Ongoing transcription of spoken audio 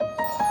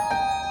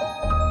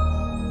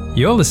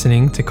You're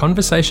listening to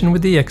Conversation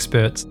with the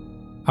Experts,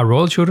 a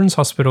Royal Children's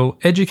Hospital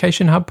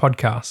Education Hub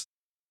podcast.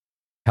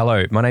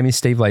 Hello, my name is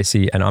Steve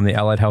Lacey and I'm the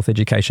Allied Health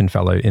Education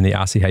Fellow in the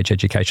RCH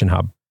Education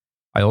Hub.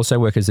 I also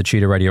work as the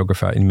tutor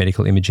radiographer in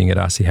medical imaging at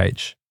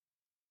RCH.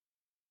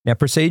 Now,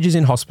 procedures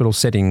in hospital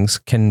settings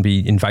can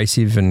be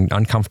invasive and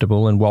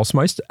uncomfortable, and whilst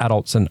most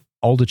adults and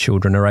older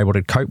children are able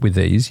to cope with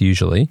these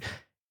usually,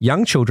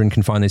 young children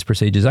can find these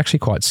procedures actually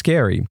quite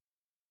scary.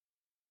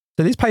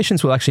 So these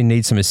patients will actually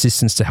need some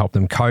assistance to help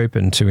them cope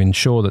and to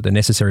ensure that the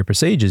necessary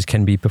procedures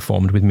can be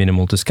performed with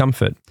minimal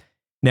discomfort.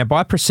 Now,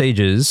 by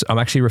procedures, I'm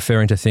actually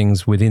referring to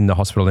things within the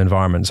hospital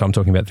environment. So I'm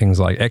talking about things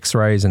like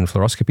x-rays and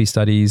fluoroscopy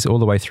studies, all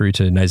the way through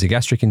to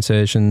nasogastric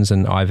insertions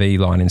and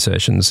IV line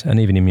insertions, and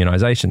even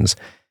immunizations.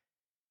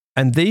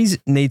 And these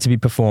need to be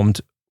performed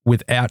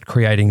without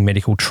creating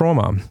medical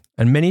trauma.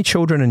 And many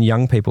children and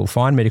young people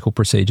find medical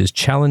procedures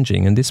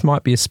challenging, and this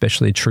might be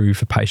especially true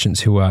for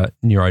patients who are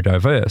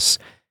neurodiverse.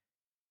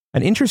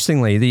 And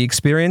interestingly, the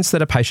experience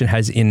that a patient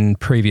has in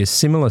previous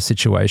similar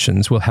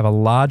situations will have a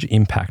large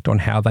impact on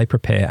how they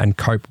prepare and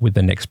cope with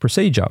the next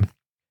procedure.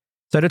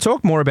 So to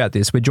talk more about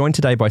this, we're joined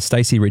today by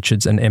Stacey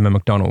Richards and Emma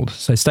McDonald.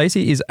 So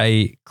Stacey is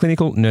a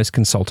clinical nurse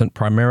consultant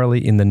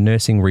primarily in the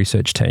nursing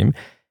research team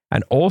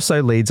and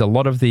also leads a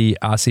lot of the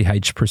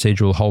RCH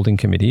Procedural Holding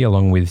Committee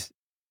along with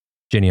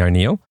Jenny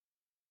O'Neill.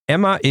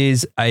 Emma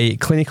is a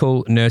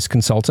clinical nurse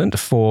consultant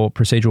for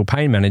procedural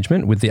pain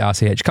management with the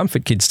RCH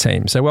Comfort Kids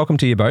team. So welcome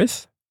to you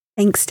both.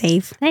 Thanks,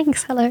 Steve.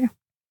 Thanks. Hello.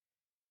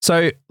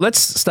 So let's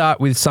start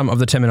with some of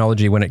the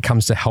terminology when it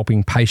comes to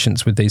helping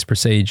patients with these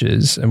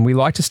procedures. And we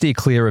like to steer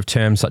clear of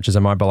terms such as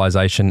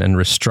immobilization and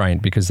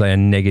restraint because they are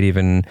negative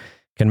and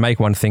can make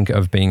one think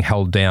of being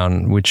held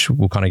down, which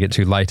we'll kind of get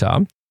to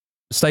later.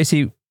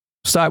 Stacey,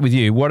 start with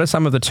you. What are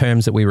some of the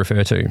terms that we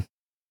refer to?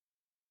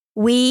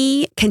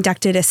 We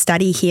conducted a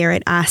study here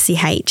at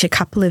RCH a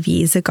couple of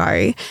years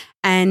ago.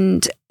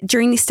 And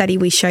during this study,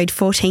 we showed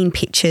 14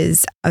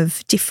 pictures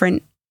of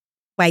different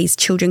ways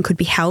children could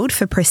be held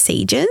for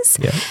procedures,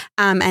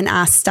 and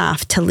asked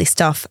staff to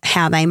list off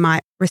how they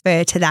might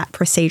refer to that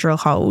procedural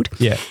hold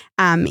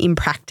in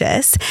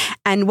practice.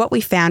 And what we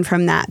found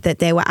from that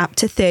there were up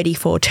to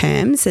 34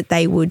 terms that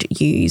they would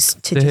use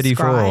to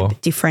describe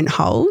different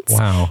holds.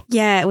 Wow.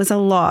 Yeah, it was a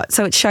lot.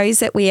 So it shows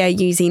that we are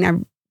using a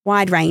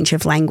wide range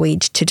of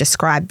language to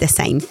describe the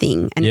same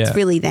thing. And it's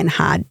really then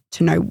hard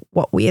to know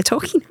what we are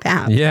talking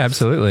about. Yeah,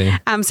 absolutely.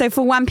 So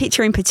for one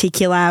picture in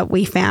particular,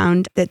 we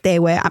found that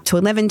there were up to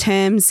 11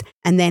 terms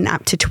and then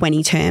up to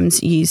 20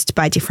 terms used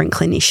by different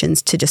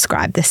clinicians to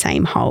describe the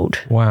same hold.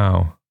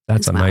 Wow,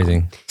 that's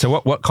amazing. So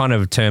what kind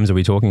of terms are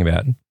we talking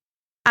about?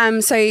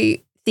 So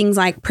things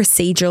like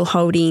procedural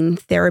holding,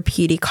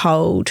 therapeutic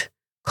hold,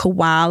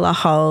 koala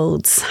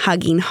holds,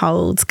 hugging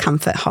holds,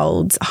 comfort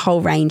holds, a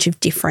whole range of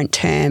different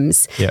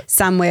terms. Yep.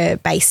 Some were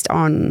based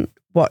on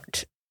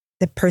what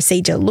the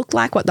procedure looked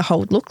like, what the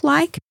hold looked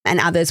like, and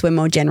others were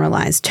more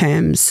generalized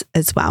terms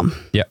as well.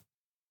 Yeah.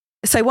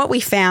 So what we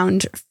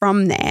found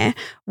from there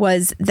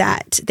was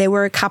that there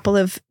were a couple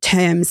of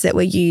terms that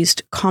were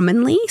used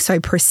commonly. So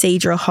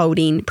procedural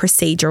holding,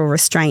 procedural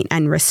restraint,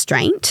 and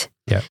restraint.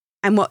 Yeah.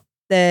 And what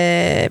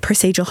the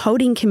Procedural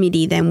Holding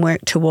Committee then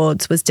worked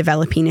towards was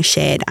developing a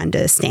shared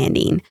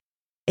understanding,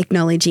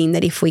 acknowledging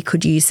that if we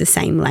could use the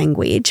same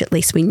language, at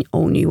least we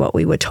all knew what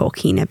we were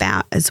talking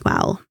about as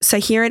well. So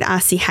here at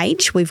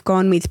RCH, we've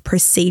gone with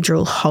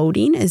procedural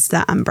holding as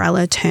the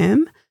umbrella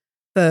term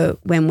for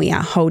when we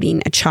are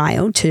holding a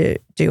child to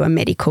do a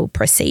medical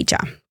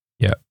procedure.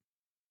 Yeah.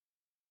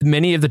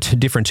 Many of the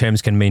different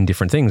terms can mean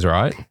different things,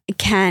 right? It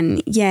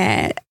can,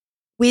 yeah.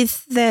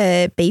 With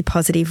the Be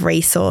Positive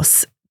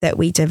resource that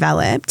we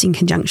developed in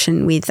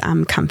conjunction with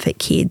Comfort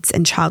Kids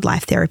and Child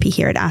Life Therapy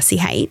here at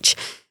RCH,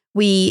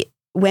 we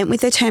went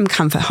with the term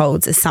comfort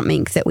holds as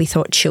something that we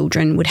thought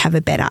children would have a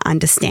better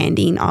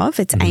understanding of.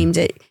 It's aimed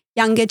at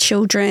younger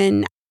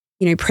children,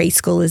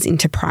 preschoolers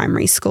into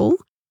primary school.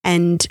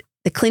 And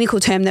the clinical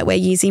term that we're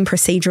using,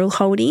 procedural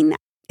holding,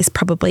 is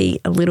probably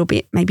a little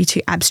bit maybe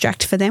too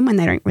abstract for them when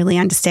they don't really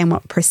understand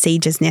what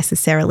procedures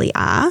necessarily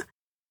are.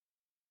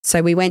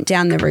 So we went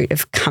down the route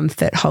of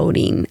comfort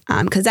holding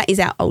because that is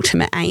our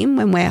ultimate aim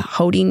when we're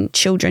holding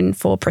children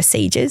for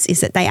procedures,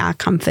 is that they are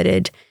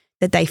comforted,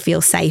 that they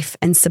feel safe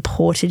and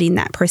supported in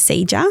that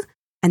procedure.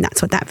 And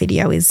that's what that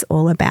video is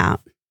all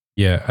about.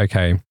 Yeah,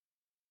 okay.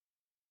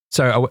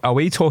 So are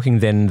we talking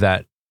then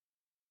that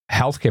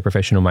healthcare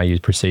professional may use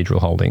procedural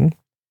holding,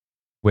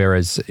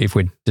 whereas if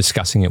we're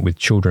discussing it with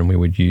children, we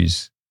would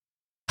use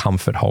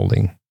comfort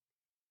holding?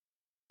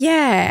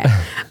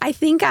 Yeah, I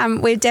think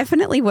we're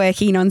definitely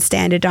working on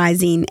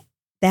standardising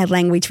the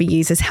language we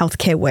use as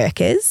healthcare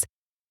workers.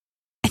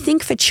 I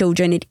think for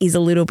children, it is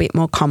a little bit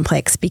more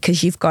complex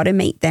because you've got to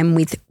meet them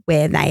with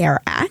where they are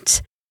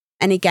at.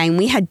 And again,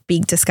 we had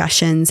big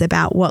discussions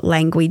about what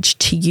language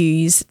to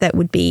use that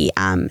would be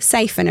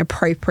safe and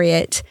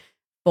appropriate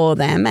for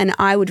them. And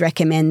I would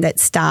recommend that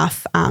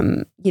staff,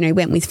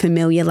 went with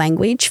familiar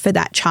language for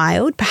that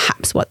child,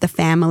 perhaps what the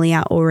family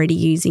are already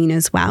using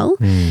as well.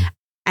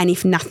 And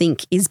if nothing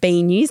is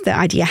being used, the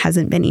idea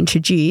hasn't been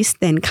introduced,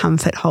 then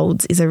comfort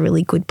holds is a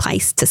really good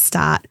place to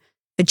start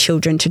for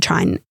children to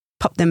try and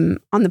pop them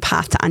on the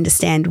path to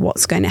understand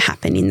what's going to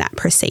happen in that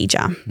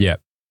procedure. Yeah.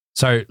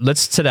 So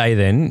let's today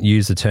then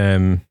use the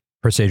term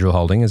procedural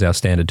holding as our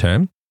standard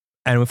term.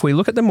 And if we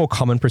look at the more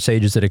common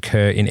procedures that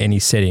occur in any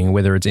setting,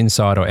 whether it's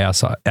inside or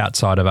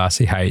outside of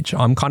RCH,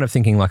 I'm kind of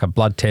thinking like a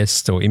blood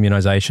test or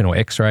immunisation or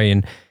x-ray.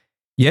 And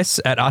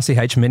yes, at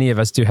RCH, many of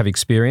us do have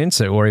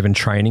experience or even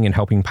training in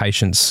helping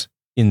patients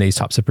in these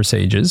types of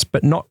procedures,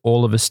 but not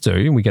all of us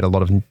do. We get a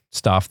lot of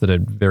staff that are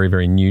very,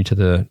 very new to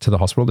the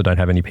hospital that don't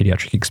have any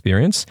paediatric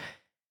experience.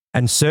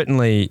 And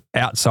certainly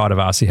outside of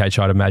RCH,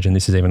 I'd imagine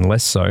this is even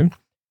less so.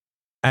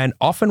 And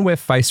often we're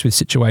faced with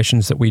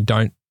situations that we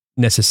don't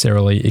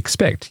necessarily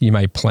expect. You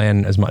may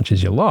plan as much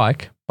as you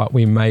like, but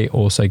we may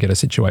also get a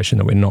situation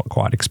that we're not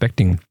quite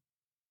expecting.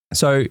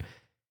 So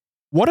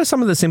what are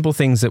some of the simple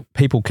things that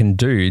people can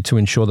do to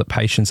ensure that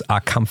patients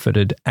are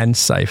comforted and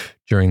safe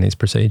during these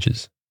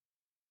procedures?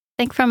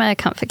 I think from a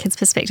Comfort Kids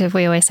perspective,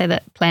 we always say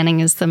that planning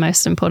is the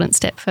most important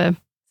step for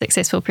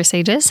successful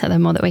procedures. So the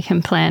more that we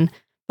can plan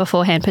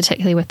beforehand,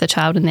 particularly with the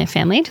child and their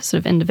family, to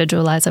sort of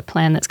individualise a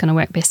plan that's going to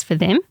work best for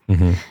them,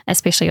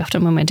 especially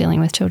often when we're dealing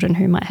with children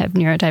who might have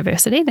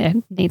neurodiversity, their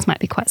needs might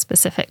be quite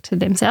specific to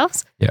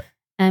themselves. Yeah.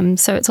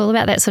 So it's all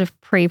about that sort of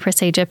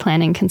pre-procedure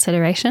planning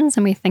considerations,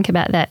 and we think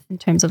about that in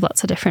terms of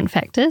lots of different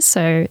factors.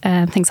 So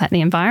things like the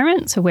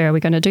environment. So where are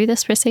we going to do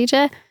this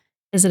procedure?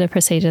 Is it a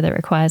procedure that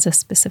requires a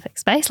specific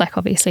space? Like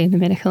obviously in the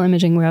medical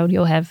imaging world,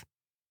 you'll have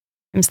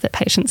rooms that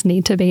patients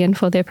need to be in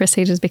for their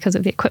procedures because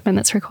of the equipment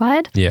that's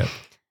required. Yeah.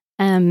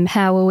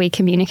 How will we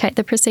communicate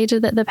the procedure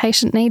that the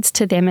patient needs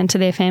to them and to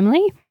their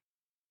family?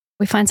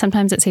 We find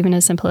sometimes it's even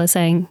as simple as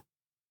saying,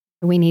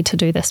 we need to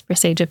do this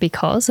procedure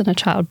because, and a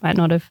child might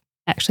not have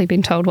actually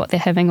been told what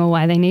they're having or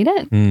why they need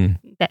it.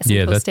 That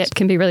simple step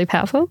can be really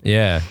powerful.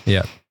 Yeah,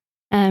 yeah.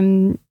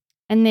 And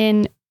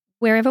then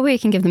wherever we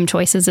can give them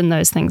choices in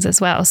those things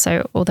as well.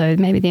 So although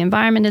maybe the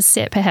environment is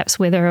set, perhaps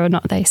whether or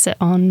not they sit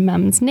on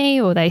mum's knee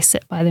or they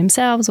sit by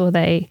themselves or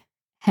they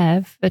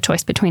have a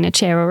choice between a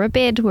chair or a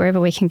bed, wherever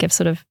we can give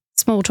sort of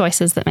small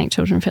choices that make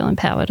children feel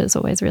empowered is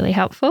always really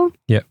helpful.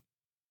 Yep.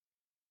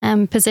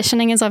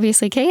 Positioning is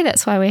obviously key.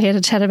 That's why we're here to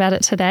chat about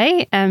it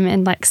today.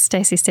 And like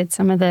Stacey said,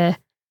 some of the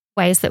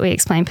ways that we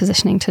explain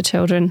positioning to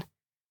children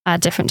are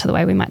different to the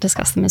way we might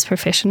discuss them as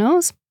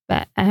professionals.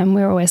 But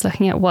we're always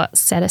looking at what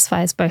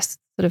satisfies both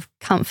sort of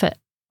comfort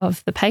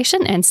of the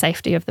patient and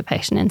safety of the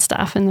patient and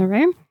staff in the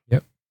room.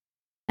 Yep.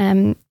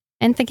 And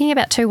thinking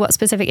about too, what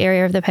specific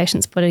area of the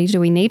patient's body do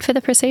we need for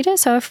the procedure?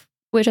 So if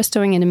we're just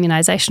doing an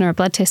immunisation or a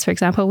blood test, for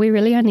example, we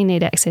really only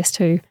need access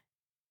to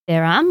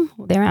their arm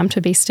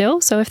to be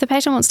still. So if the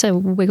patient wants to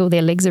wiggle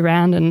their legs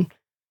around and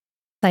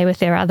play with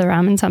their other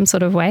arm in some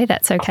sort of way,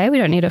 that's okay. We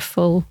don't need a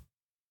full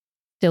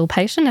still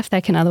patient if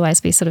they can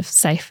otherwise be sort of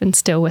safe and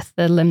still with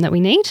the limb that we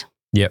need.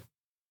 Yep.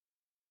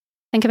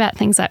 Think about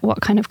things like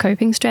what kind of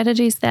coping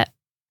strategies that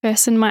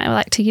person might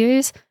like to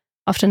use.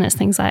 Often it's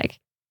things like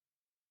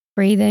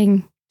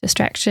breathing,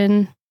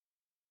 distraction.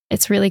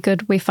 It's really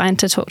good, we find,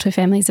 to talk to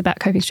families about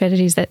coping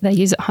strategies that they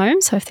use at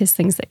home. So if there's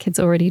things that kids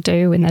already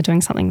do when they're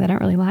doing something they don't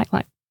really like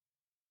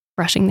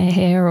brushing their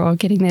hair or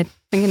getting their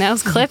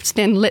fingernails clipped,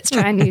 then let's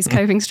try and use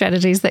coping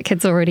strategies that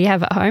kids already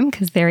have at home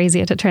because they're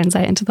easier to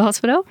translate into the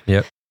hospital.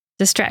 Yep.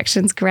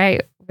 Distraction's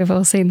great. We've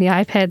all seen the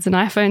iPads and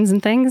iPhones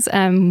and things.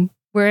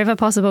 Wherever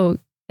possible,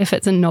 if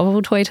it's a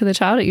novel toy to the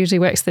child, it usually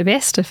works the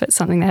best. If it's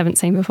something they haven't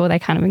seen before, they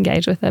kind of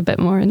engage with a bit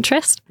more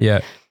interest.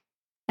 Yeah.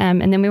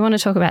 And then we want to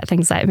talk about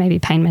things like maybe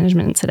pain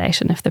management and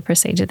sedation if the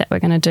procedure that we're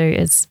going to do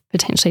is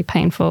potentially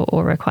painful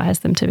or requires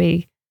them to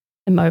be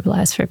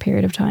immobilized for a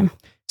period of time.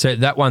 So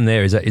that one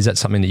there, is that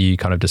something that you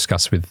kind of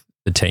discuss with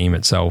the team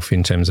itself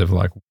in terms of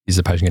like, is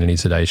the patient going to need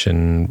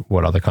sedation?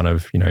 What other kind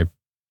of,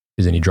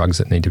 is any drugs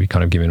that need to be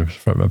kind of given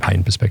from a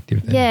pain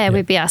perspective? Then? Yeah,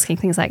 we'd be asking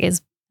things like,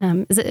 is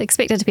it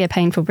expected to be a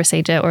painful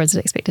procedure or is it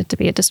expected to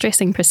be a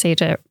distressing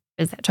procedure?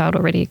 Is that child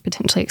already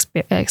potentially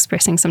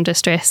expressing some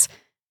distress?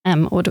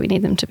 Or do we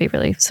need them to be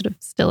really sort of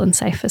still and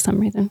safe for some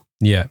reason?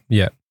 Yeah,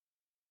 yeah.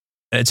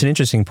 It's an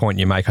interesting point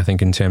you make, I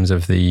think, in terms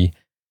of the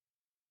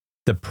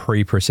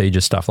pre-procedure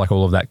stuff, like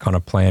all of that kind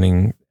of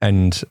planning.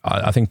 And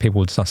I think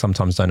people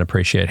sometimes don't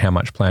appreciate how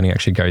much planning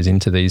actually goes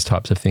into these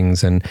types of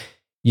things. And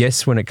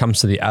yes, when it comes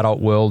to the adult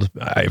world,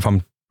 if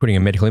I'm putting a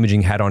medical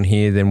imaging hat on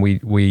here, then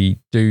we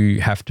do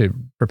have to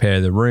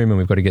prepare the room and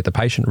we've got to get the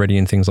patient ready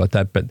and things like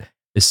that. But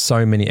there's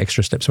so many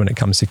extra steps when it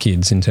comes to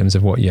kids in terms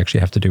of what you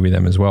actually have to do with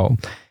them as well.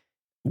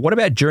 What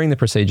about during the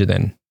procedure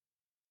then?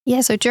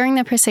 Yeah, so during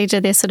the procedure,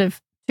 there's sort of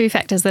two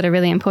factors that are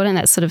really important.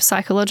 That's sort of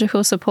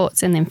psychological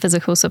supports and then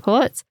physical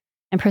supports.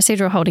 And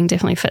procedural holding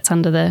definitely fits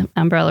under the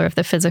umbrella of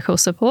the physical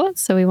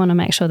supports. So we want to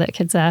make sure that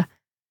kids are,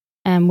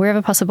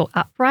 wherever possible,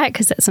 upright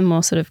because that's a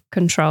more sort of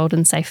controlled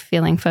and safe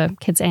feeling for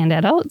kids and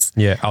adults.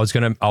 Yeah, I was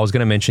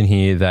gonna mention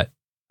here that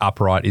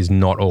upright is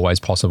not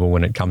always possible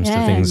when it comes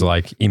to things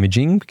like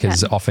imaging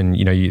because often,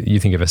 you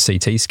think of a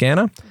CT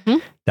scanner,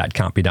 that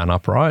can't be done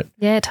upright.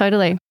 Yeah,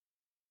 totally.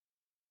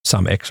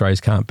 some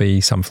x-rays can't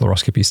be, some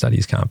fluoroscopy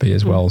studies can't be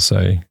as well.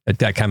 So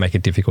that can make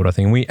it difficult, I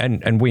think.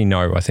 We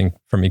know, I think,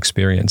 from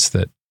experience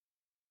that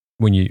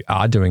when you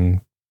are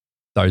doing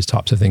those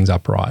types of things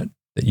upright,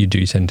 that you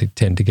do tend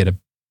to get a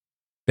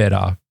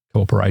better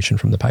cooperation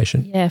from the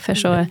patient. Yeah, for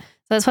sure.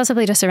 So it's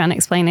possibly just around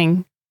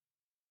explaining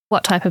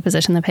what type of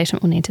position the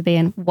patient will need to be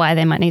in, why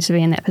they might need to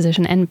be in that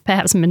position, and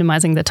perhaps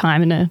minimizing the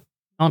time in a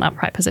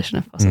non-upright position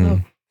if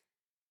possible.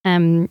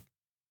 And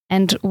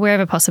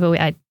wherever possible,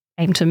 I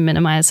aim to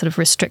minimize sort of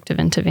restrictive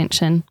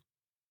intervention.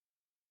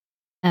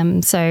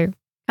 So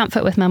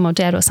comfort with mum or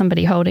dad or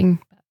somebody holding,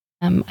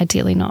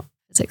 ideally not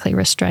physically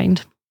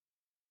restrained.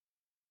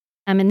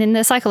 And then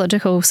the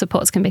psychological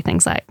supports can be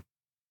things like,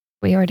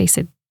 we already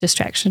said,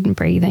 distraction,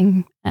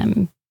 breathing,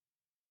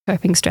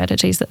 coping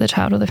strategies that the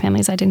child or the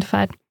family's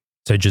identified.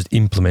 So just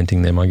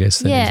implementing them, I guess,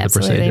 then into the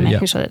absolutely. procedure.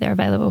 Making sure that they're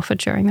available for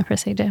during the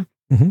procedure.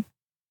 Mm-hmm.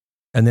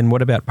 And then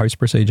what about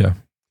post-procedure?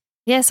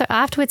 Yeah, so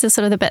afterwards is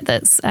sort of the bit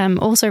that's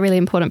also really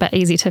important but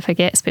easy to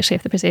forget, especially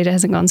if the procedure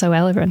hasn't gone so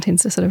well. Everyone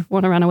tends to sort of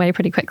want to run away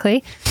pretty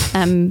quickly.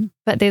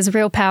 But there's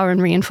real power in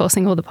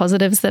reinforcing all the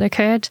positives that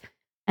occurred.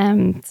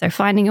 So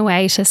finding a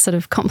way to sort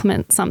of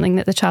complement something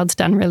that the child's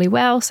done really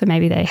well. So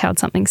maybe they held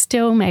something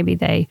still, maybe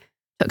they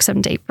took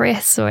some deep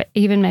breaths, or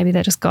even maybe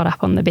they just got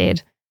up on the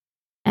bed.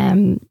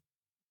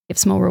 Give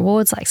small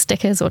rewards like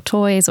stickers or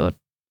toys or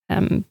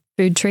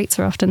food treats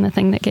are often the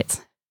thing that gets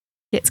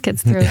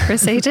kids through a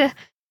procedure.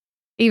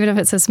 Even if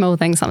it's a small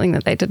thing, something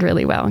that they did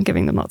really well, and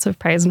giving them lots of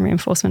praise and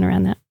reinforcement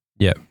around that.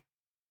 Yeah.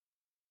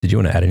 Did you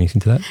want to add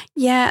anything to that?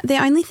 Yeah, the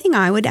only thing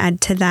I would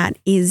add to that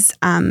is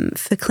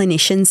for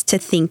clinicians to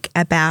think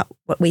about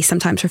what we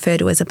sometimes refer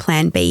to as a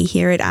plan B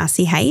here at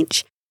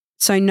RCH.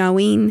 So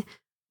knowing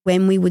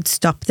when we would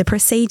stop the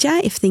procedure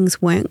if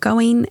things weren't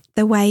going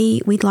the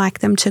way we'd like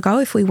them to go,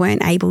 if we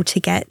weren't able to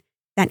get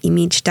that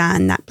image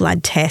done, that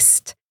blood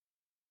test,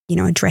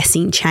 a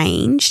dressing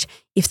changed,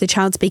 if the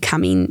child's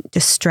becoming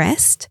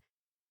distressed,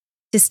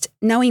 just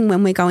knowing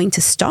when we're going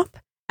to stop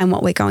and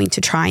what we're going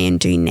to try and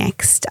do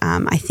next,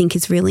 I think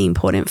is really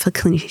important for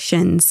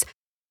clinicians,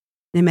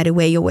 no matter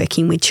where you're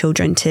working with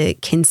children, to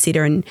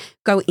consider and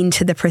go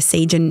into the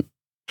procedure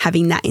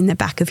having that in the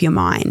back of your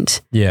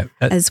mind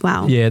as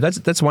well. Yeah,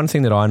 that's one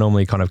thing that I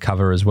normally kind of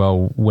cover as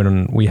well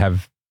when we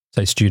have,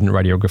 say, student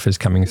radiographers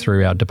coming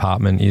through our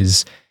department,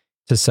 is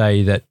to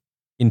say that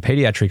in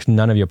pediatrics,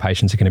 none of your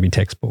patients are going to be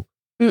textbook.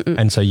 Mm-mm.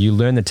 And so you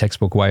learn the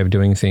textbook way of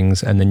doing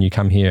things, and then you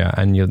come here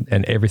and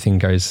everything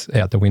goes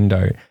out the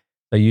window.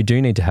 So you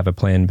do need to have a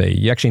plan B.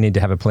 You actually need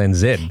to have a plan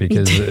Z,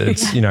 because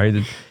it's,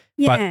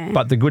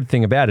 but the good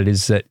thing about it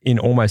is that in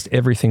almost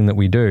everything that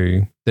we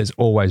do, there's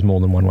always more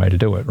than one way to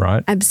do it,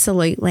 right?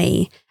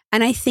 Absolutely.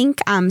 And I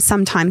think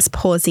sometimes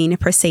pausing a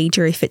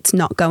procedure if it's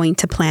not going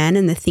to plan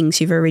and the things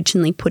you've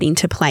originally put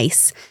into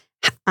place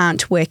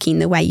aren't working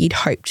the way you'd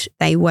hoped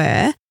they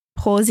were,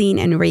 pausing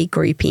and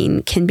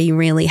regrouping can be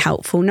really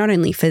helpful, not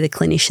only for the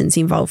clinicians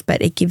involved,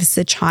 but it gives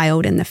the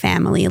child and the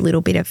family a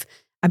little bit of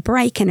a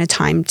break and a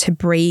time to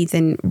breathe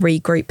and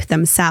regroup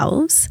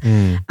themselves.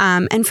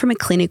 And from a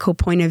clinical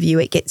point of view,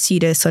 it gets you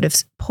to sort of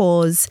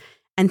pause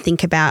and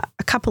think about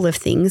a couple of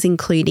things,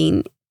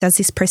 including, does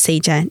this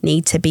procedure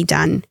need to be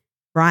done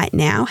right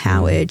now?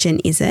 How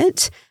urgent is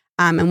it?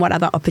 And what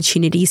other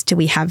opportunities do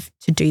we have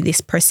to do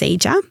this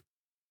procedure?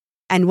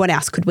 And what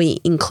else could we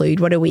include?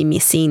 What are we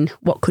missing?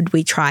 What could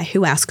we try?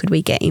 Who else could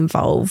we get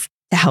involved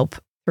to help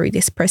through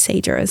this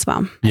procedure as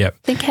well? Yeah.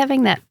 I think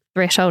having that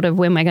threshold of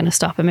when we're going to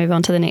stop and move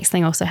on to the next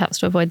thing also helps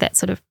to avoid that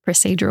sort of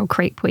procedural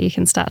creep where you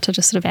can start to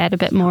just sort of add a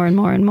bit more and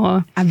more and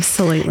more.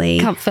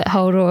 Absolutely. Comfort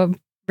hold or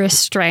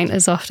restraint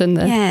is often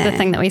the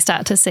thing that we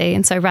start to see.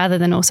 And so rather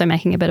than also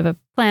making a bit of a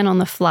plan on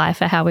the fly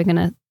for how we're going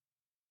to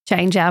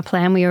change our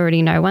plan, we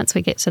already know once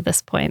we get to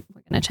this point,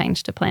 we're going to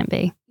change to plan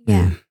B.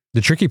 Yeah. The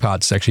tricky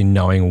part is actually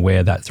knowing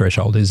where that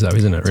threshold is, though,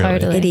 isn't it? Really?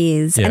 Totally. It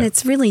is. Yeah. And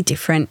it's really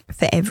different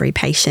for every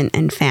patient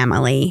and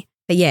family.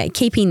 But yeah,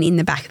 keeping in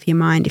the back of your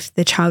mind, if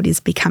the child is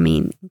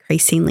becoming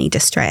increasingly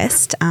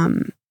distressed,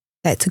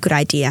 that's a good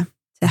idea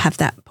to have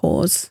that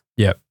pause.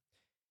 Yeah.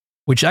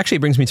 Which actually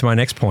brings me to my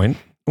next point,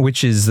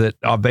 which is that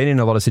I've been in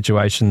a lot of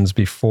situations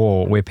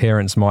before where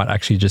parents might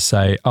actually just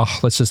say, oh,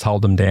 let's just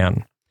hold them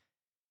down.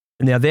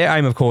 Now, their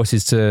aim, of course,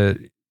 is to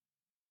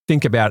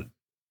think about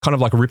kind of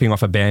like ripping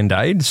off a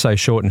Band-Aid, so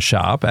short and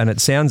sharp. And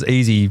it sounds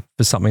easy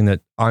for something that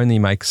only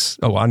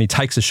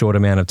takes a short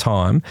amount of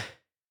time,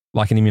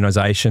 like an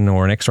immunisation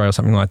or an X-ray or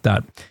something like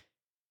that.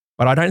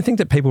 But I don't think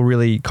that people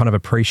really kind of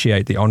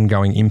appreciate the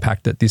ongoing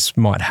impact that this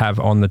might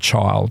have on the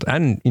child,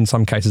 and in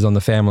some cases on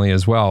the family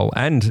as well,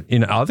 and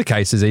in other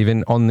cases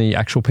even on the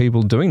actual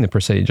people doing the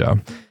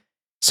procedure.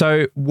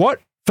 So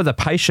what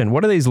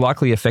are these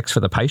likely effects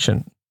for the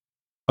patient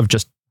of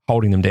just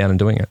holding them down and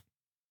doing it?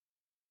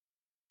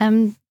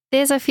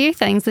 There's a few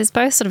things. There's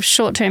both sort of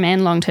short-term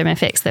and long-term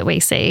effects that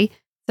we see.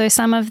 So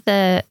some of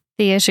the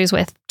issues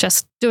with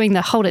just doing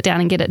the hold it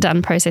down and get it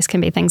done process can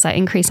be things like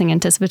increasing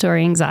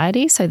anticipatory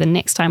anxiety. So the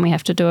next time we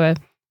have to do a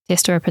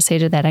test or a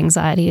procedure, that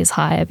anxiety is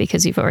higher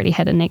because you've already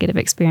had a negative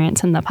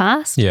experience in the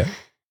past. Yeah.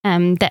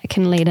 That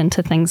can lead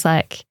into things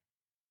like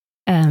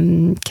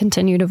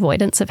continued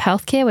avoidance of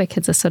healthcare, where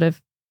kids are sort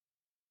of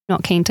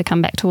not keen to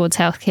come back towards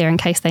healthcare in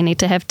case they need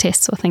to have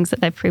tests or things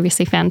that they've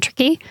previously found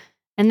tricky.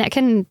 And that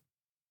can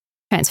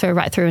transfer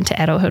right through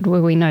into adulthood,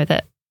 where we know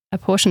that a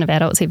portion of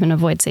adults even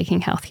avoid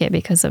seeking healthcare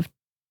because of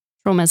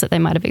traumas that they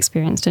might have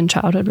experienced in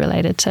childhood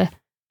related to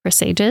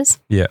procedures.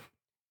 Yeah.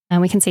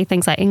 And we can see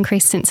things like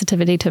increased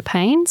sensitivity to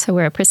pain. So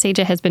where a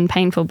procedure has been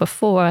painful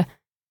before,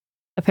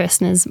 a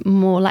person is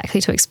more likely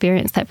to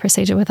experience that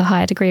procedure with a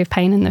higher degree of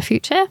pain in the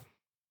future.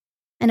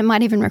 And it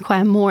might even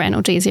require more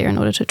analgesia in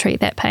order to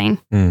treat that pain.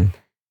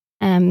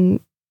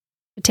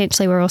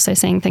 Potentially, we're also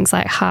seeing things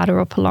like harder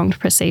or prolonged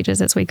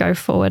procedures as we go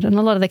forward. And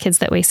a lot of the kids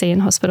that we see in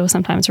hospital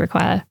sometimes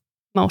require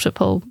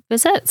multiple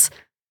visits.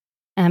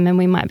 And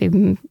we might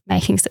be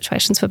making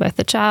situations for both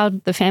the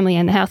child, the family,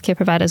 and the healthcare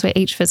providers where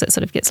each visit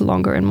sort of gets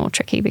longer and more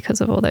tricky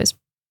because of all those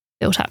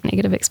built up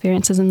negative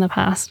experiences in the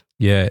past.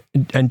 Yeah.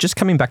 And just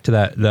coming back to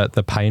that,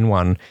 the pain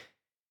one,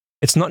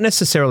 it's not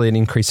necessarily an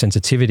increased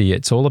sensitivity.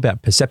 It's all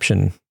about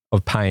perception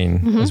of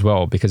pain as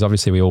well, because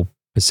obviously we all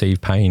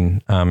perceive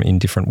pain in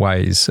different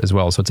ways as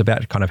well. So it's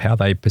about kind of how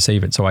they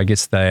perceive it. So I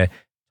guess their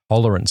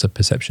tolerance of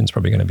perception is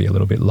probably going to be a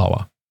little bit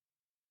lower.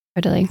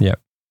 Totally. Yeah.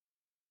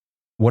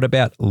 What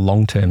about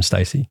long-term,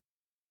 Stacey?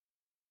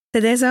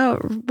 So there's a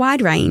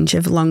wide range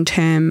of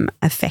long-term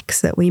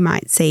effects that we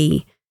might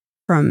see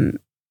from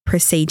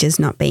procedures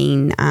not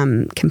being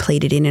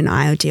completed in an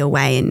ideal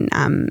way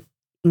and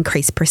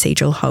increased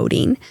procedural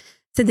holding.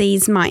 So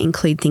these might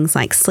include things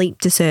like sleep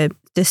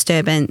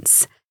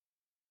disturbance,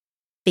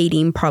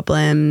 feeding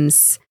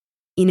problems,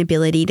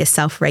 inability to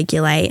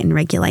self-regulate and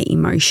regulate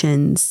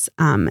emotions,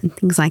 and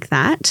things like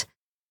that.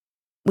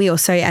 We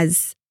also,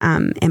 as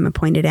Emma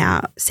pointed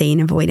out, see an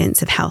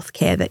avoidance of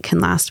healthcare that can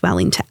last well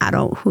into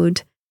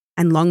adulthood,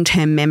 and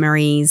long-term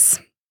memories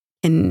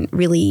can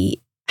really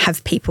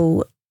have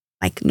people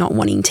like not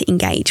wanting to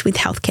engage with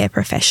healthcare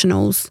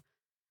professionals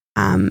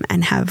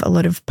and have a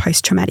lot of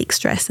post-traumatic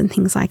stress and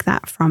things like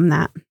that from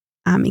that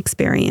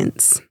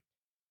experience.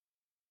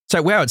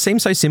 So, wow, it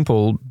seems so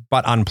simple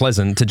but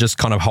unpleasant to just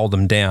kind of hold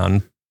them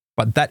down,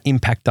 but that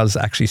impact does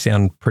actually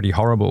sound pretty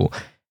horrible.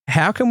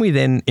 How can we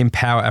then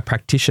empower a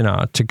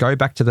practitioner to go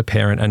back to the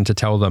parent and to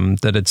tell them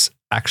that it's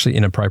actually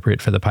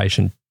inappropriate for the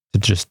patient to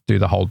just do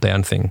the hold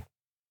down thing?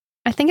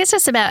 I think it's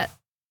just about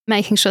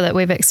making sure that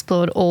we've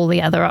explored all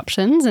the other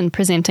options and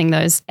presenting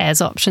those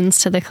as options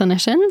to the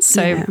clinicians.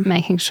 So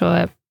making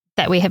sure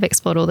that we have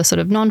explored all the sort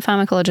of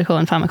non-pharmacological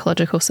and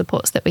pharmacological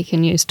supports that we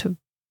can use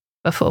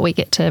before we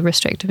get to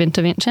restrictive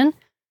intervention.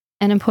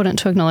 And important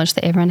to acknowledge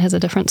that everyone has a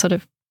different sort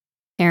of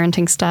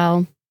parenting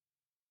style,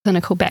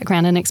 clinical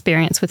background and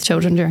experience with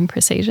children during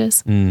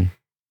procedures. Yeah,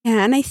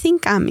 and I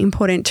think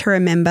important to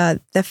remember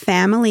the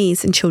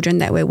families and children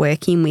that we're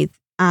working with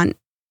aren't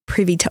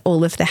privy to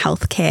all of the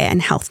healthcare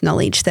and health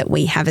knowledge that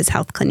we have as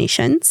health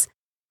clinicians.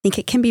 I think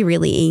it can be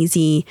really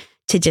easy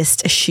to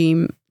just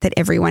assume that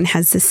everyone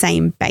has the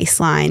same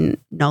baseline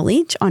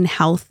knowledge on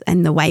health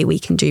and the way we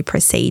can do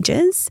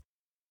procedures.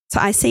 So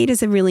I see it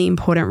as a really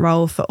important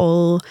role for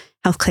all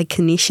healthcare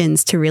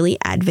clinicians to really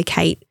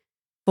advocate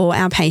for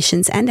our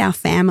patients and our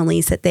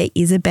families that there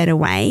is a better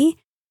way.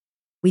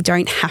 We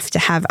don't have to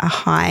have a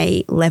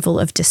high level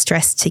of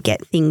distress to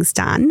get things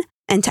done,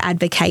 and to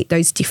advocate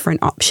those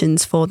different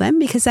options for them,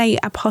 because they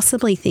are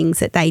possibly things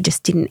that they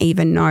just didn't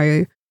even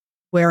know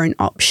were an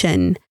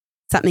option.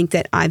 Something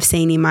that I've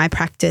seen in my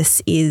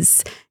practice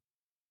is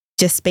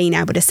just being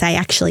able to say,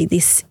 actually,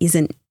 this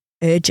isn't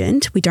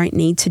urgent. We don't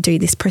need to do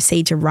this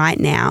procedure right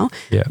now.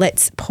 Yeah.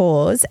 Let's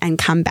pause and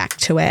come back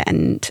to it.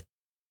 And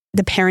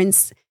the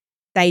parents,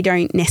 they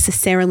don't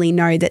necessarily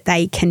know that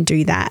they can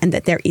do that and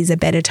that there is a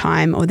better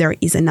time or there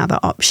is another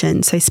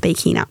option. So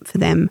speaking up for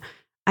them,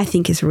 I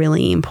think, is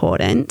really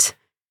important.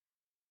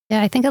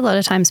 Yeah, I think a lot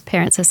of times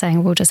parents are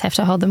saying we'll just have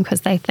to hold them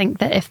because they think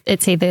that if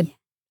it's either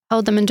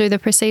hold them and do the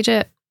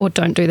procedure or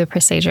don't do the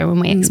procedure,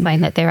 when we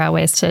explain that there are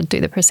ways to do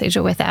the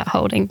procedure without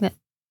holding, that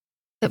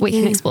we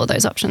can explore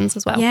those options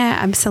as well. Yeah,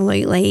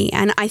 absolutely.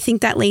 And I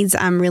think that leads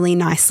really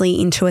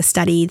nicely into a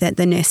study that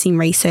the nursing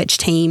research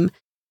team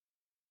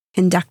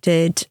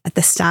conducted at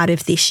the start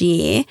of this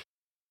year,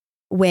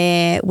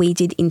 where we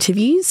did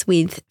interviews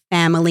with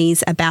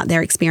families about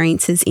their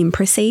experiences in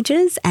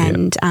procedures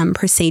and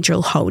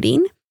procedural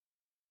holding.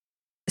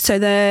 So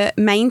the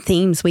main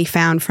themes we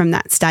found from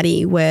that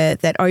study were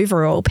that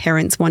overall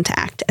parents want to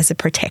act as a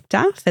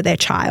protector for their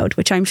child,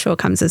 which I'm sure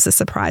comes as a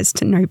surprise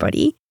to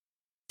nobody.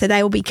 So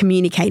they will be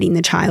communicating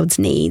the child's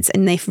needs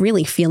and they're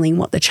really feeling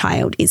what the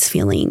child is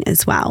feeling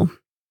as well.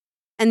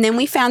 And then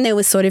we found there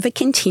was sort of a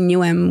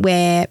continuum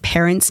where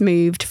parents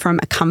moved from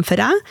a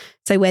comforter,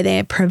 so where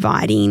they're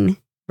providing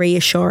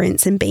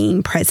reassurance and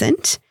being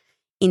present,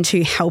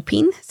 into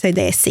helping. So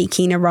they're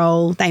seeking a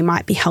role. They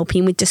might be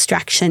helping with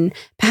distraction,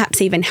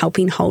 perhaps even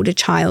helping hold a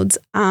child's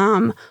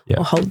arm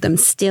or hold them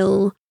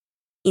still,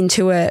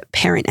 into a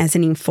parent as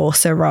an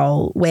enforcer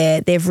role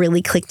where they've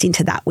really clicked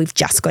into that. We've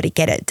just got to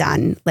get it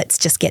done. Let's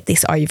just get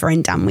this over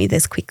and done with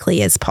as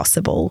quickly as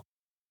possible.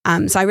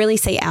 So I really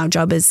see our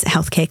job as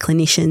healthcare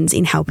clinicians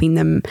in helping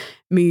them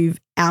move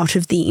out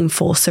of the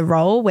enforcer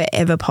role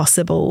wherever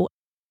possible,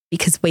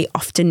 because we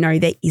often know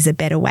there is a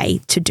better way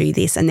to do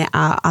this and there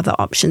are other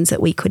options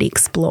that we could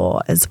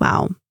explore as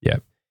well. Yeah.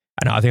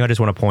 And I think I just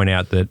want to point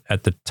out that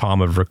at the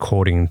time of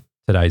recording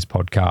today's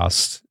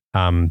podcast,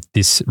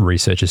 this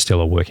research is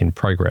still a work in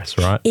progress,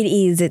 right? It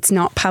is. It's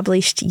not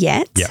published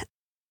yet. Yeah.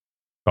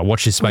 But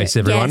watch this space,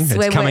 everyone. Yes,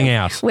 it's coming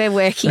out. We're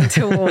working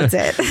towards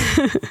it.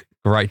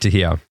 Great to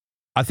hear.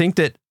 I think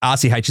that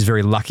RCH is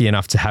very lucky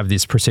enough to have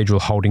this procedural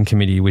holding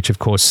committee, which of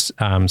course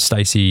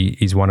Stacey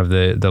is one of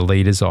the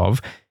leaders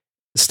of.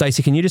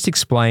 Stacey, can you just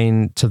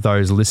explain to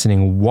those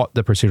listening what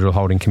the procedural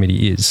holding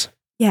committee is?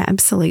 Yeah,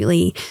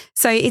 absolutely.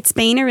 So it's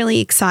been a really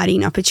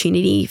exciting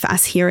opportunity for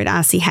us here at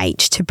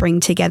RCH to bring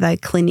together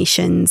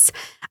clinicians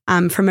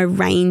from a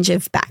range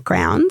of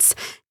backgrounds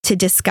to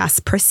discuss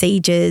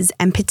procedures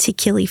and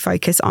particularly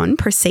focus on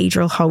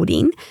procedural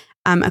holding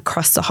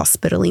across the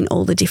hospital in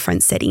all the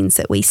different settings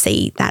that we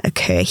see that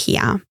occur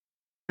here.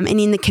 And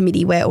in the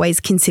committee, we're always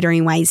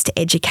considering ways to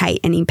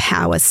educate and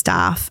empower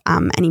staff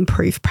and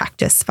improve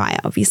practice via,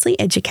 obviously,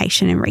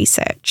 education and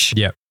research.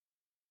 Yeah.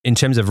 In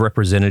terms of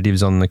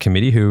representatives on the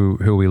committee, who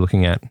are we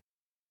looking at?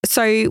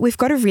 So we've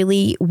got a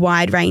really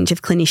wide range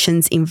of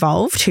clinicians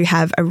involved who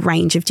have a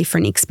range of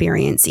different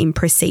experience in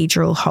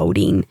procedural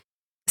holding.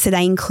 So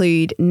they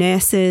include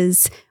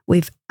nurses,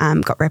 we've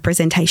got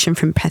representation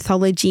from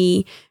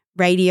pathology,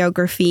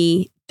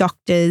 radiography,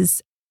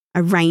 doctors,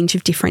 a range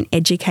of different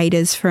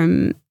educators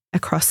from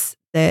across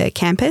the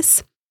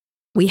campus.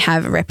 We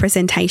have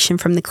representation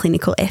from the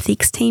clinical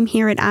ethics team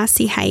here at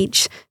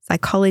RCH,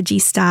 psychology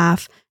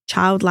staff,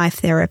 child life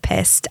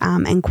therapist,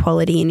 and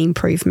quality and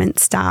improvement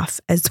staff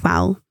as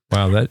well.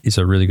 Wow, that is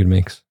a really good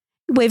mix.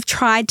 We've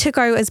tried to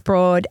go as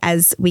broad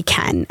as we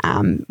can.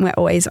 We're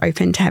always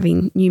open to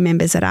having new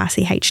members at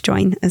RCH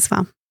join as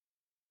well.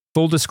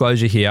 Full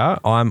disclosure here,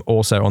 I'm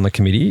also on the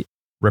committee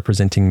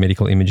representing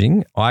medical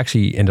imaging. I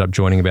actually ended up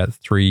joining about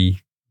 3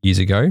 years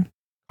ago,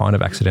 kind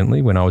of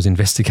accidentally, when I was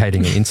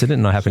investigating an incident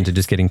and I happened to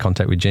just get in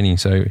contact with Jenny.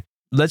 So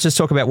let's just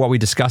talk about what we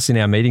discuss in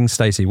our meetings,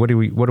 Stacey. What do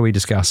we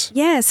discuss?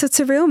 Yeah, so it's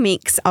a real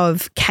mix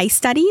of case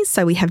studies.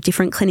 So we have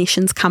different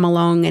clinicians come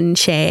along and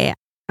share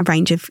a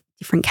range of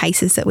different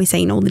cases that we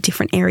see in all the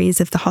different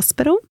areas of the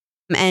hospital.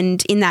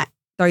 And in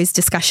those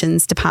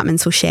discussions,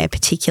 departments will share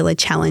particular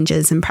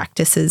challenges and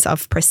practices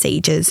of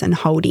procedures and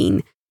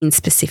holding in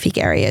specific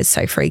areas.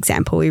 So, for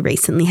example, we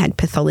recently had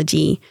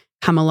pathology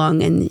come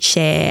along and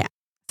share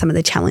some of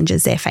the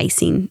challenges they're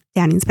facing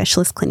down in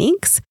specialist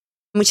clinics,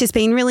 which has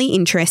been really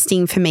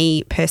interesting for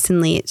me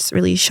personally. It's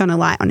really shone a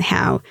light on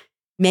how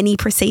many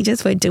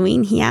procedures we're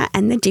doing here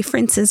and the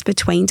differences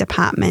between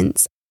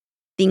departments,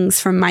 things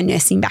from my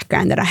nursing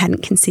background that I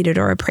hadn't considered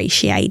or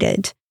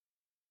appreciated.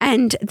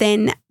 And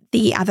then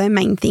the other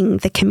main thing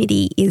the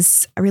committee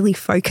is really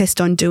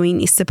focused on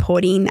doing is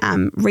supporting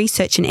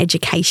research and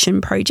education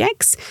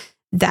projects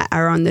that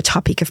are on the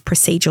topic of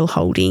procedural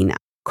holding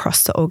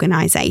across the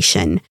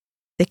organisation.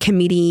 The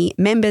committee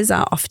members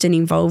are often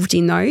involved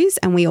in those,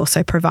 and we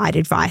also provide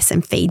advice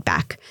and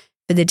feedback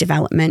for the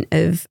development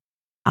of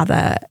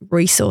other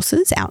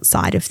resources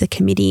outside of the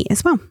committee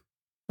as well.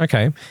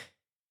 Okay.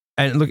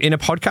 And look, in a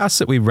podcast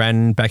that we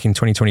ran back in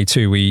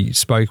 2022, we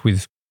spoke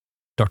with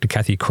Dr.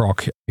 Kathy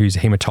Crock, who's a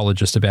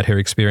haematologist, about her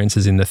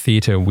experiences in the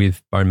theatre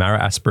with bone marrow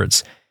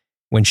aspirates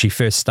when she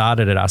first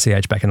started at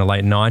RCH back in the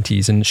late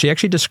 90s. And she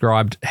actually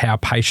described how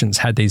patients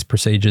had these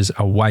procedures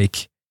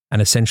awake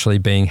and essentially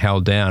being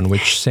held down,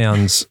 which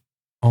sounds,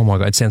 oh my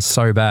God, it sounds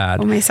so bad.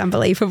 Almost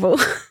unbelievable.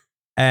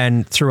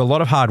 And through a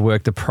lot of hard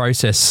work, the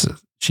process,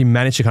 she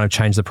managed to kind of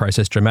change the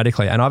process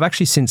dramatically. And I've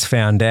actually since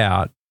found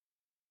out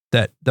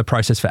that the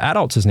process for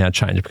adults has now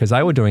changed because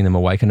they were doing them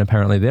awake and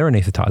apparently they're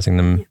anaesthetising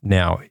them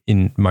now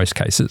in most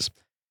cases.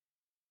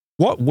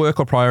 What work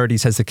or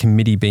priorities has the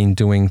committee been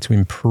doing to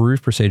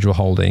improve procedural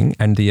holding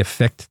and the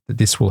effect that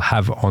this will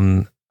have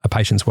on a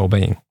patient's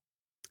wellbeing?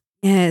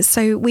 Yeah,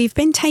 so we've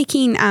been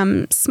taking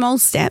small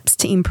steps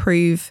to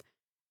improve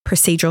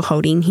procedural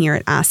holding here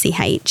at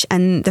RCH.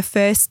 And the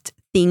first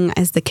thing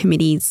as the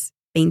committee's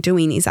been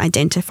doing is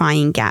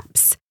identifying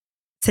gaps.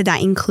 So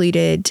that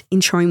included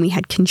ensuring we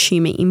had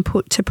consumer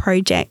input to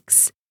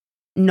projects,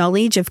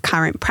 knowledge of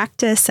current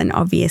practice, and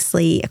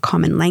obviously a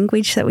common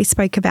language that we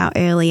spoke about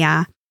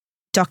earlier,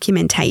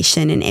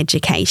 documentation and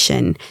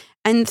education.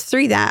 And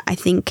through that, I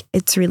think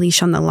it's really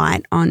shone the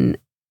light on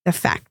the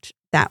fact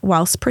that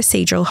whilst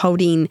procedural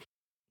holding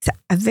is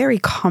a very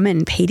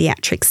common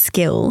paediatric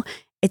skill,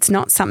 it's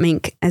not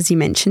something, as you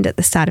mentioned at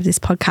the start of this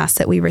podcast,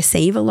 that we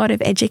receive a lot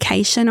of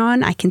education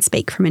on. I can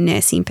speak from a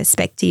nursing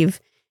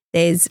perspective.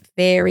 There's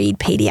varied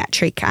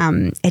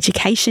paediatric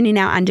education in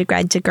our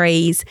undergrad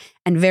degrees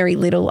and very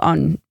little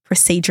on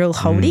procedural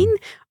holding.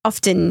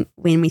 Often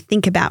when we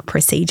think about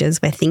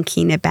procedures, we're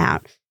thinking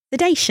about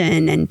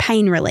sedation and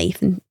pain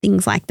relief and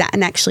things like that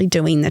and actually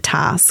doing the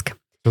task.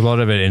 A lot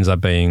of it ends up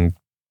being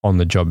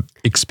on-the-job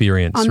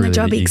experience.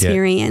 On-the-job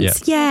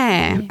experience,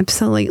 yeah,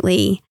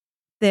 absolutely.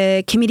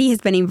 The committee has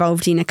been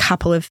involved in a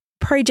couple of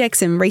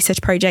projects and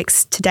research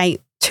projects to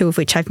date two of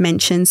which I've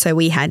mentioned. So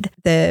we had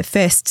the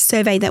first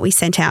survey that we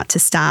sent out to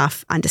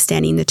staff,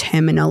 understanding the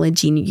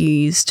terminology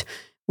used.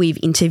 We've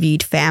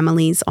interviewed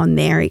families on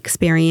their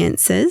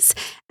experiences.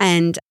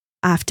 And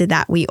after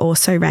that, we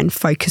also ran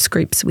focus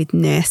groups with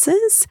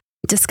nurses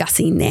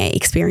discussing their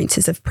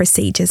experiences of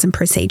procedures and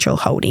procedural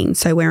holding.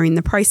 So we're in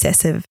the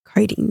process of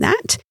coding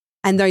that.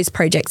 And those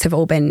projects have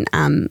all been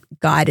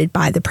guided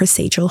by the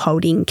Procedural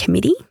Holding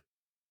Committee.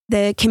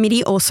 The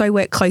committee also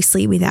worked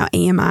closely with our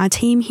EMR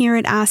team here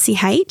at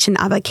RCH and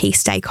other key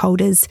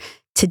stakeholders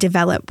to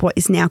develop what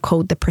is now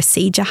called the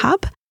Procedure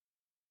Hub.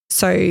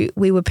 So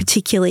we were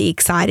particularly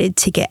excited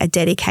to get a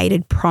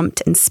dedicated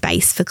prompt and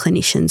space for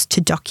clinicians to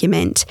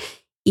document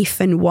if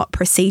and what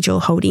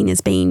procedural holding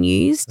is being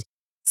used,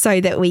 so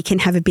that we can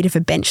have a bit of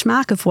a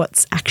benchmark of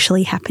what's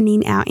actually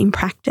happening out in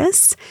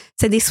practice.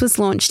 So this was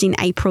launched in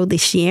April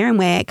this year, and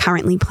we're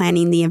currently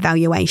planning the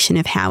evaluation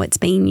of how it's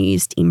being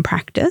used in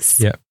practice.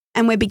 Yeah.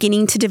 And we're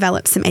beginning to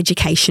develop some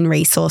education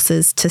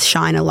resources to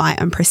shine a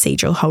light on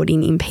procedural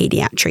holding in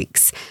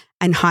paediatrics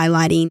and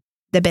highlighting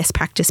the best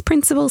practice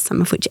principles,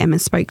 some of which Emma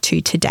spoke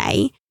to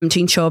today, to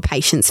ensure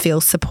patients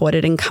feel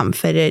supported and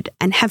comforted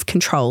and have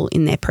control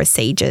in their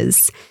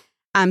procedures.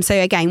 So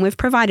again, we've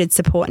provided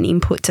support and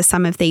input to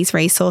some of these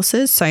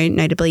resources. So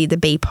notably the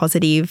Be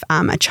Positive,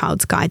 A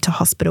Child's Guide to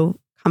Hospital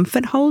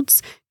Comfort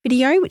Holds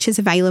video, which is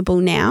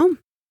available now.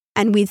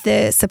 And with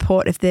the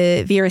support of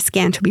the Vera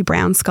Scantleby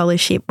Brown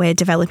Scholarship, we're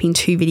developing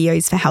 2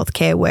 videos for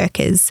healthcare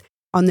workers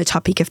on the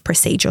topic of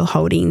procedural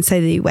holding. So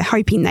we're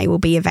hoping they will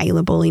be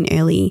available in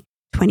early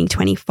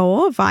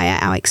 2024 via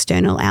our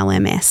external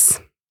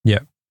LMS. Yeah,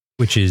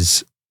 which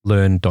is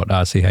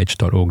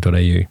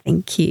learn.rch.org.au.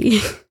 Thank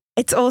you.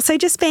 It's also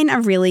just been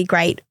a really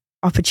great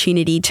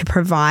opportunity to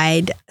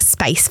provide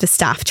space for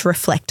staff to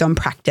reflect on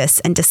practice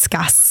and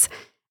discuss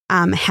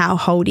how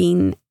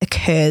holding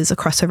occurs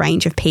across a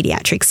range of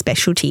paediatric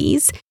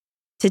specialties.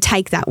 To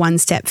take that one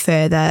step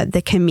further,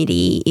 the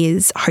committee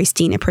is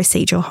hosting a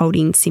procedural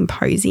holding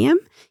symposium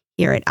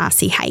here at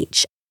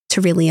RCH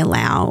to really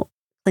allow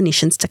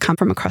clinicians to come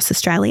from across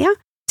Australia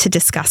to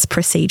discuss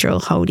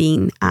procedural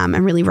holding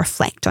and really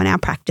reflect on our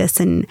practice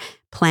and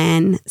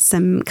plan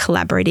some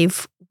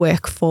collaborative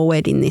work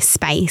forward in this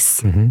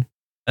space. Mm-hmm.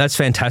 That's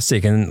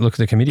fantastic. And look,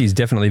 the committee's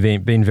definitely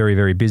been very,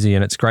 very busy,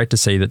 and it's great to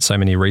see that so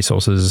many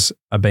resources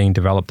are being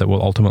developed that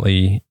will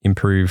ultimately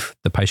improve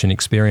the patient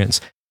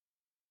experience.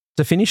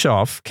 To finish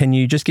off, can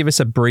you just give us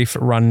a brief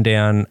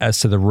rundown as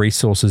to the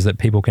resources that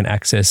people can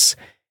access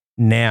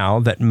now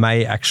that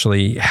may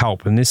actually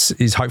help? And this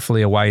is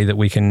hopefully a way that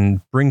we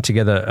can bring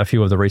together a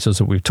few of the resources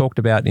that we've talked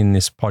about in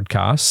this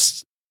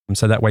podcast,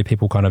 so that way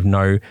people kind of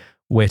know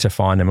where to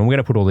find them. And we're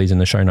going to put all these in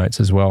the show notes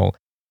as well.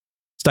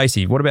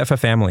 Stacey, what about for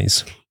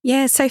families?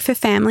 Yeah, so for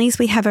families,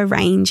 we have a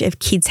range of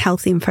kids'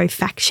 health info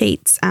fact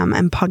sheets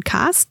and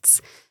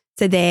podcasts.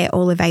 So they're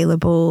all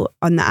available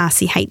on the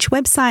RCH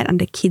website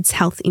under Kids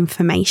Health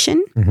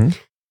Information. Mm-hmm.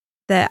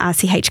 The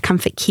RCH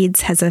Comfort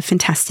Kids has a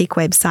fantastic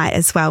website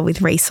as well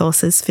with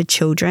resources for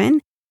children.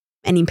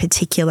 And in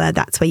particular,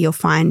 that's where you'll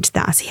find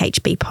the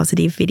RCH Be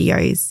Positive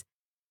videos.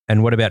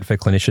 And what about for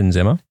clinicians,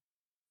 Emma?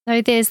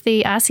 So there's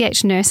the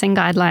RCH nursing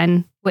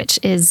guideline, which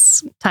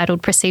is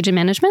titled Procedure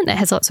Management, that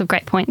has lots of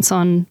great points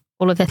on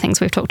all of the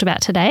things we've talked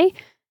about today.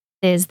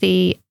 There's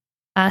the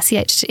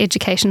RCH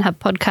Education Hub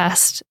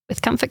podcast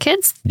with Comfort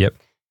Kids. Yep.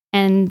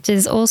 And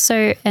there's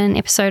also an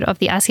episode of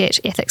the RCH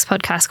Ethics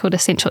podcast called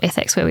Essential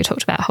Ethics, where we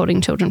talked about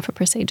holding children for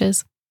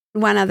procedures.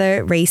 One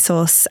other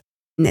resource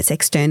that's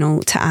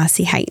external to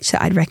RCH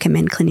that I'd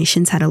recommend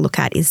clinicians have a look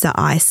at is the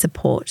I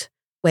Support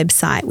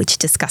website, which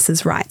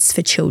discusses rights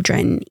for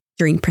children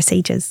during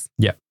procedures.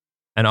 Yeah.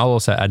 And I'll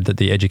also add that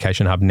the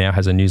Education Hub now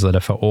has a newsletter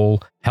for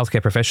all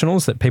healthcare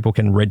professionals that people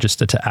can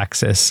register to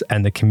access,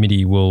 and the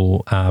committee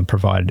will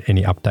provide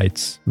any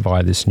updates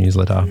via this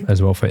newsletter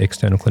as well for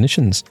external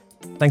clinicians.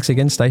 Thanks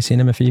again, Stacey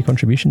and Emma, for your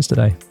contributions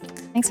today.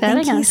 Thanks for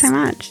having us. Thank you so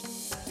much.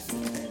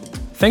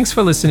 Thanks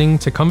for listening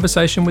to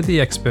Conversation with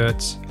the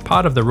Experts,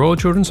 part of the Royal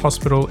Children's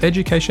Hospital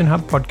Education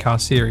Hub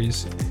podcast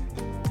series.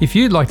 If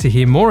you'd like to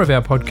hear more of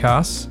our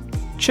podcasts,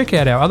 check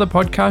out our other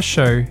podcast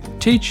show,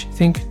 Teach,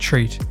 Think,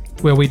 Treat,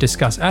 where we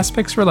discuss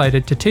aspects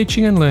related to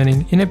teaching and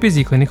learning in a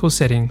busy clinical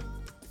setting.